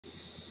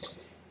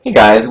Hey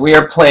guys, we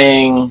are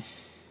playing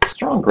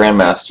Strong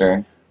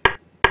Grandmaster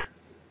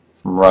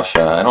from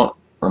Russia. I don't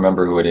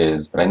remember who it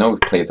is, but I know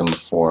we've played them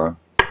before.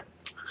 I'm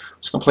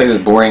just going to play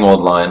this boring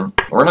old line.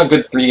 We're on a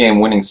good 3-game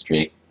winning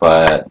streak,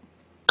 but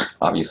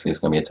obviously it's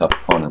going to be a tough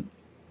opponent.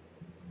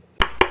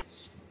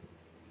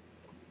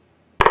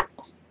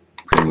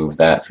 Remove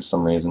that for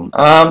some reason.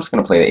 I'm just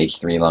going to play the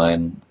H3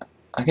 line.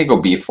 I could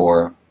go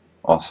B4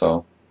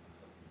 also.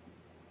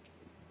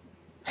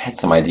 I had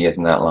some ideas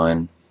in that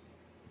line,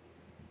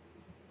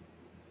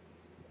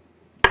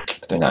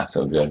 but they're not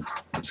so good.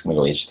 I'm just going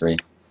to go H3.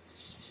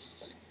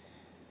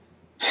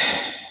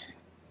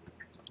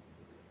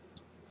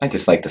 I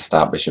just like to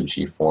stop bishop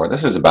g4.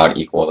 This is about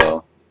equal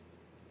though.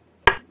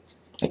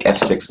 Like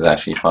f6 is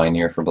actually fine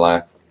here for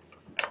black.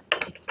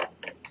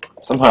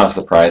 Somehow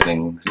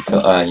surprising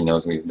because he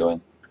knows what he's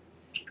doing.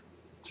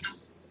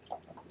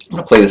 I'm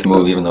gonna play this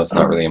move even though it's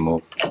not really a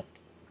move.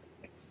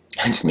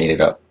 I just made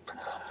it up.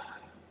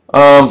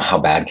 How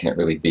bad can it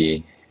really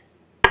be?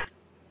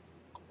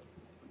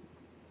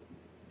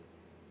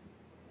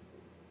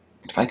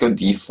 If I go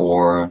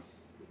d4,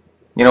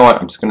 you know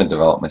what? I'm just gonna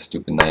develop my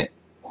stupid knight.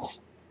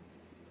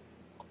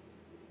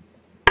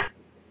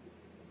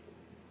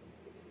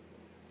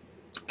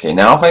 Okay,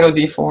 now if I go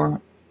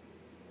d4,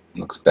 it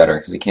looks better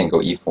because he can't go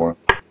e4,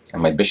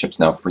 and my bishop's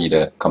now free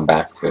to come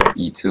back to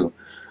e2.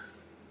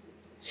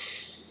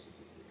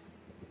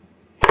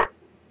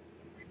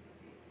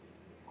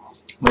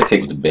 I'm going to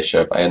take with the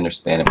bishop. I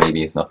understand it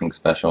maybe it's nothing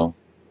special.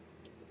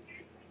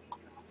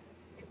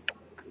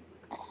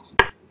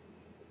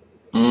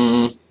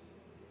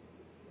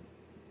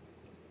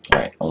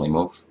 Alright, only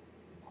move.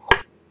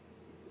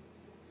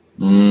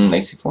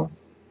 Knight c4?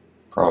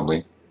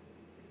 Probably.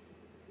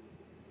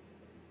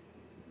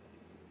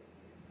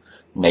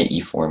 Knight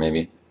e4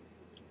 maybe.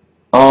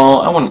 Oh,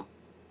 I want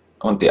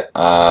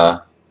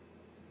the,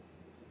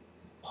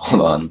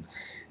 hold on.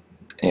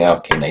 Yeah,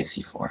 okay, knight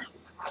c4.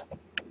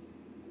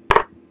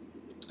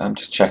 I'm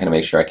just checking to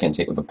make sure I can't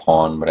take with a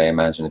pawn, but I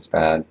imagine it's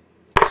bad.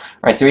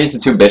 Alright, 3 to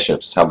 2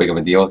 bishops. How big of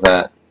a deal is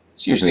that?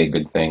 It's usually a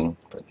good thing,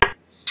 but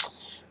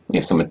we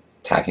have some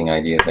attacking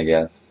ideas, I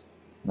guess.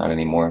 Not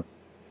anymore.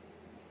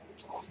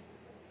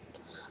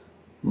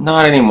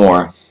 Not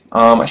anymore.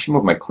 I should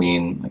move my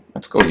queen.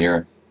 Let's go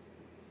here.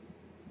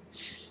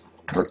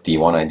 Rook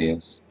d1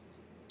 ideas.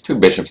 2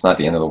 bishops, not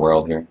the end of the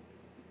world here.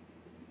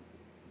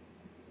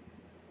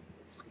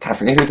 God, I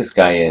forget who this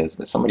guy is,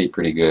 but somebody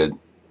pretty good.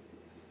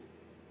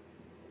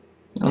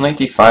 You know, knight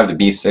d5 to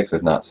b6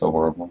 is not so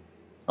horrible.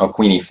 Oh,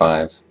 queen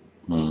e5.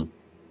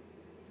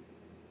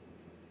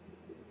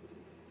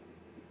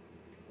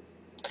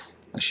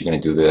 Actually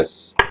gonna do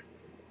this.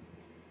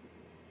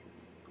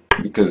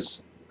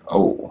 Because,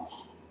 oh,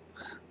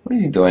 what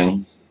is he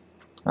doing?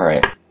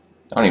 Alright,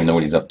 I don't even know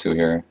what he's up to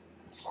here.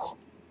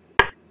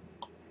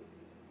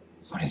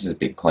 What is his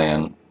big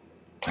plan?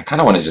 I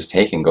kind of want to just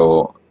take and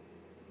go.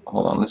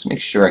 Hold on, let's make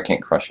sure I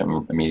can't crush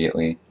him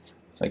immediately.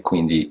 It's like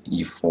queen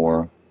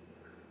e4.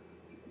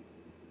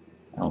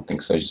 I don't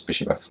think so, just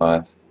bishop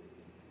f5.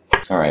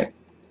 Alright.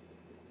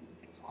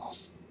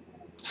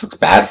 This looks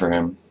bad for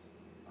him.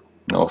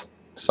 No,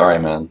 sorry,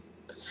 man.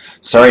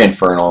 Sorry,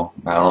 Infernal.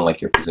 I don't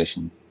like your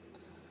position.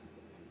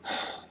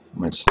 I'm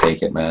gonna just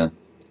take it, man.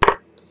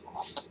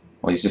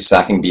 Well, he's just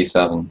sacking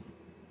b7.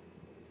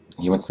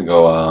 He wants to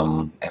go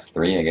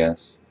f3, I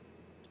guess.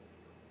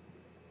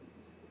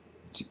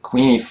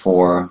 Queen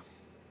e4.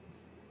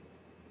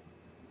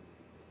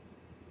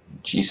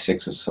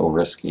 g6 is so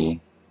risky.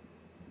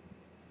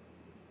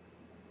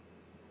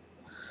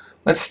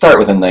 Let's start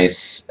with a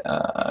nice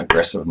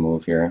aggressive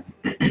move here.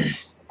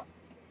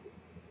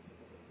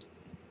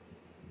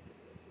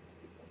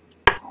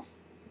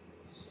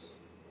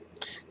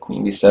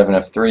 Queen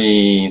b7,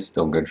 f3,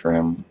 still good for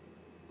him.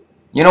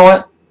 You know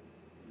what?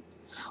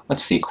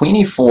 Let's see, queen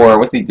e4,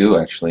 what's he do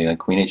actually? Like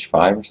queen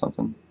h5 or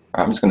something?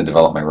 I'm just going to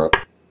develop my rook.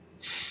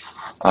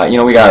 You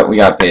know, we got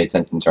to pay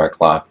attention to our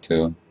clock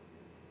too.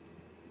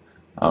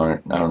 I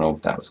don't know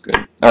if that was good.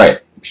 All right,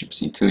 bishop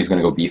c2. He's going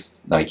to go b.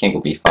 No, he can't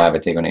go b5. I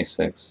take on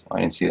a6. I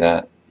didn't see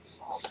that.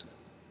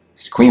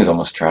 His queen is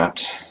almost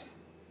trapped.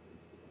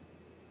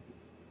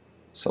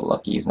 So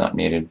lucky he's not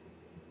mated.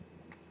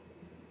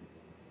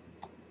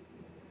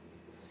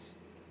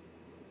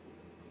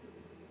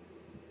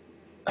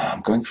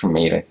 I'm going for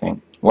mate, I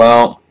think.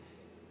 Well,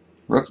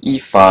 rook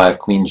e5,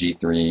 queen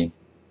g3.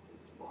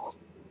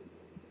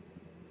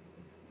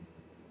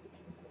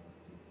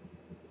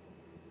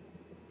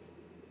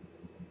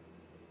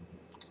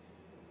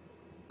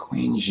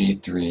 Queen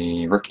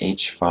g3, rook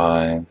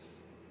h5.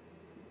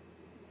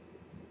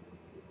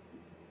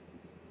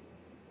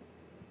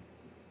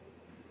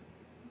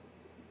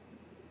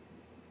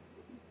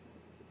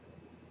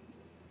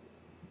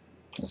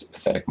 That's a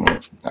pathetic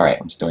move. Alright,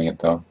 I'm just doing it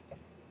though.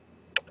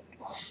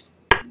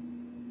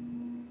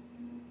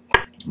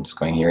 I'm just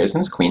going here.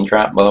 Isn't this queen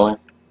trap, by the way?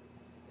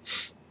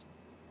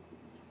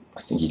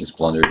 I think he just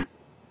blundered.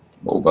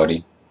 Whoa,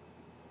 buddy.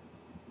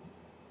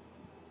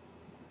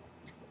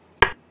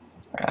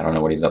 I don't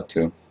know what he's up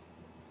to.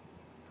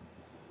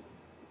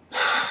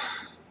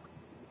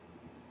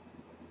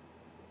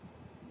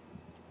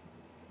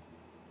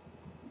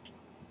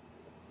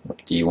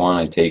 Rook D1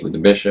 I take with the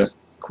bishop.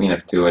 Queen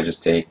F2 I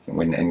just take and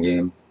win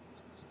endgame.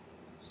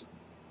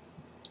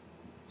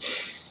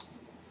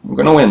 I'm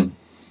gonna win.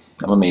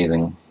 I'm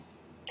amazing.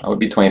 I would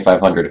be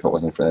 2,500 if it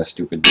wasn't for that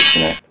stupid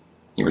disconnect.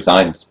 He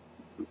resigns.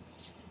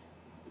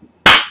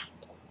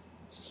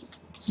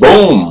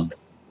 Boom!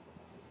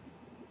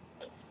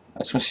 I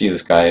just want to see who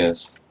this guy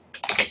is.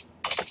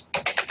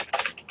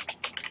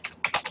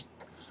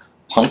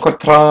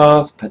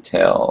 Ponkratov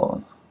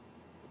Pavel.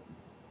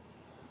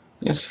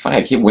 It's funny,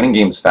 I keep winning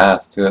games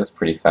fast too, that's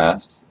pretty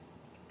fast.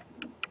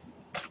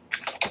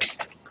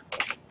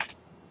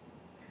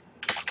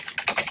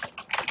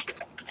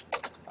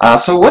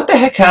 So what the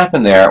heck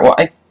happened there? Well,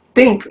 I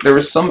think there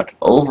was some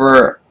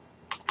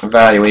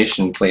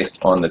over-evaluation placed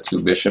on the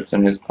two bishops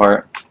in his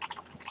part.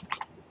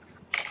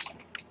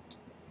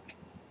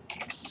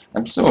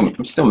 I'm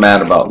still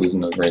mad about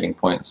losing those rating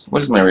points.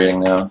 What is my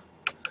rating now?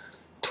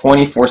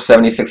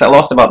 2476. I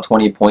lost about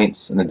 20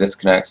 points in the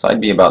disconnect, so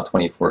I'd be about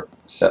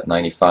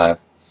 2495.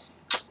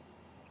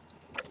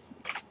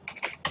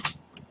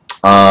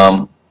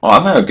 Well,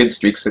 I'm having a good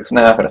streak,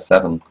 6.5 out of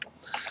 7.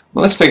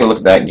 Well, let's take a look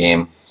at that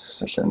game.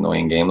 Such an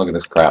annoying game. Look at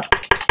this crap.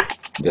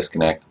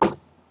 Disconnect.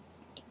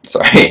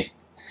 Sorry.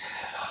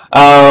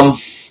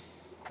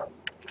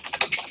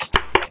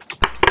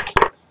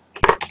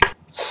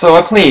 So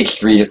I play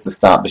h3 just to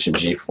stop bishop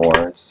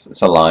g4.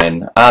 It's a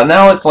line.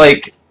 Now it's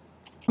like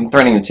I'm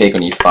threatening to take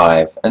on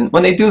e5, and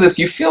when they do this,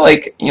 you feel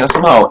like, you know,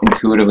 somehow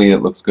intuitively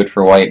it looks good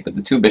for white, but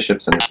the two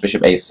bishops and this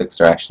bishop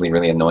a6 are actually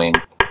really annoying.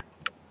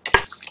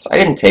 So I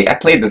didn't take. I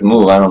played this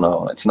move. I don't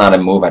know. It's not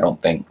a move, I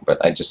don't think,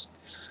 but I just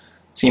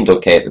it seemed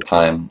okay at the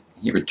time.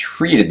 He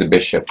retreated the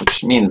bishop,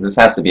 which means this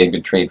has to be a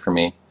good trade for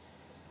me.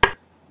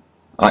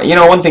 You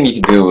know, one thing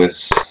you could do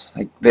is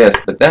like this,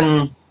 but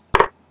then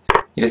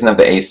he doesn't have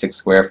the a6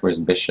 square for his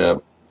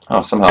bishop.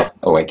 Oh, somehow.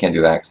 Oh, I can't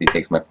do that because he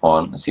takes my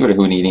pawn. Let's see what a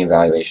Houdini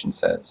evaluation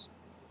says.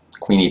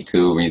 Queen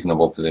e2,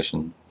 reasonable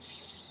position.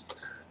 It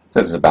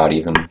says it's about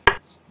even.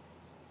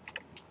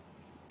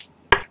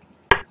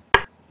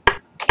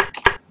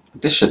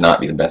 But this should not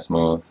be the best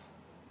move.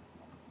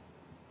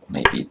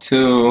 Knight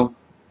b2.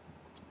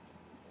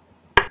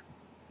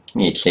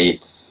 King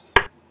h8.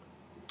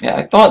 Yeah,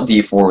 I thought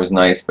d4 was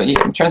nice, but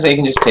yeah, it turns out you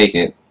can just take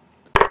it.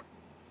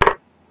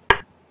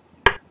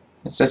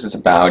 It says it's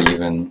about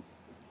even.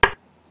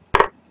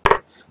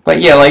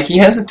 But yeah, like he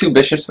has the two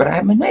bishops, but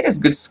my knight has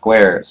good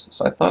squares,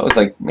 so I thought it was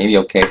like maybe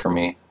okay for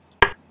me.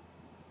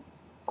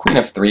 Queen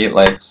f3 it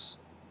likes.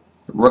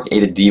 Rook a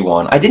to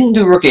d1. I didn't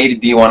do rook a to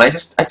d1. I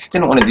just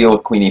didn't want to deal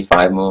with queen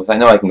e5 moves. I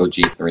know I can go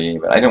g3,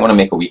 but I didn't want to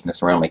make a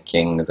weakness around my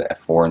king as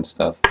f4 and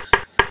stuff.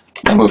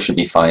 That move should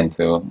be fine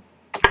too.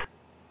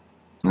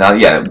 Now,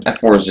 yeah,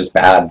 f4 is just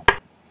bad.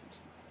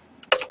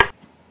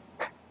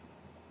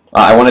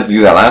 I wanted to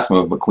do that last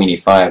move, but queen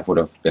e5 would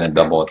have been a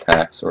double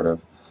attack, sort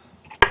of.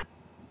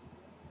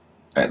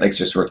 Alright, let's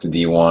just rook to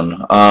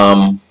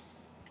d1.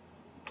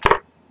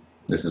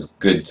 This is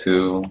good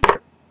too.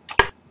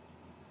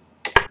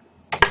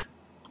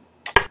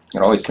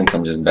 It always thinks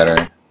I'm just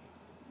better.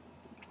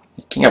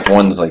 King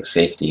f1 is like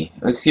safety.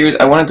 It was serious.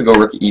 I wanted to go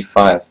rook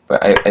e5,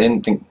 but I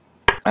didn't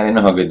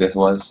know how good this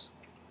was.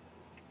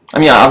 I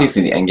mean,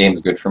 obviously the endgame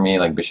is good for me,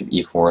 like bishop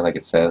e4, like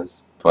it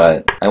says,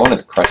 but I wanted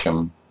to crush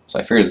him, so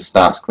I figured it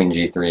stops queen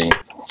g3,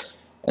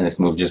 and this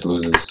move just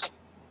loses.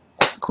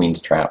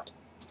 Queen's trapped.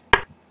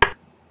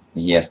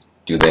 He has to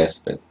do this,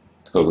 but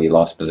totally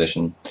lost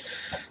position.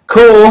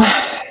 Cool!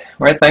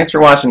 Alright, thanks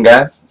for watching,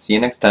 guys. See you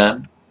next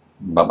time.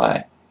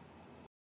 Bye-bye.